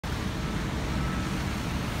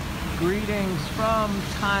Greetings from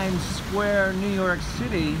Times Square, New York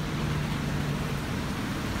City.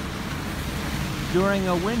 During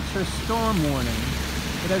a winter storm warning,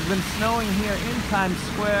 it has been snowing here in Times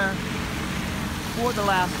Square for the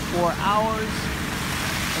last 4 hours.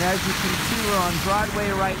 And as you can see, we're on Broadway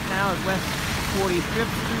right now at West 45th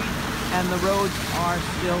Street, and the roads are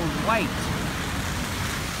still white.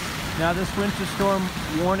 Now, this winter storm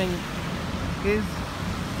warning is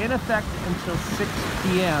in effect until 6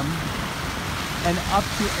 p.m. and up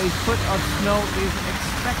to a foot of snow is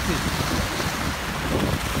expected.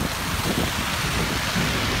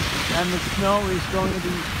 And the snow is going to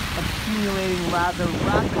be accumulating rather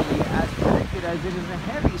rapidly as predicted, as it is a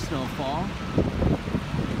heavy snowfall.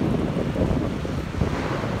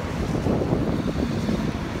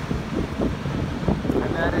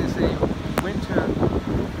 And that is a winter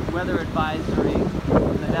weather advisory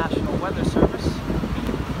from the National Weather Service.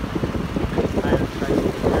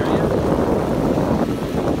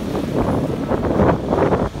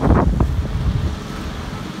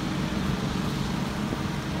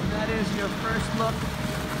 Your first look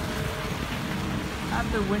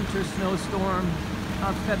at the winter snowstorm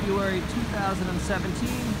of February 2017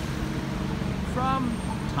 from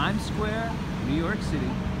Times Square, New York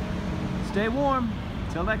City. Stay warm.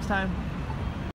 Till next time.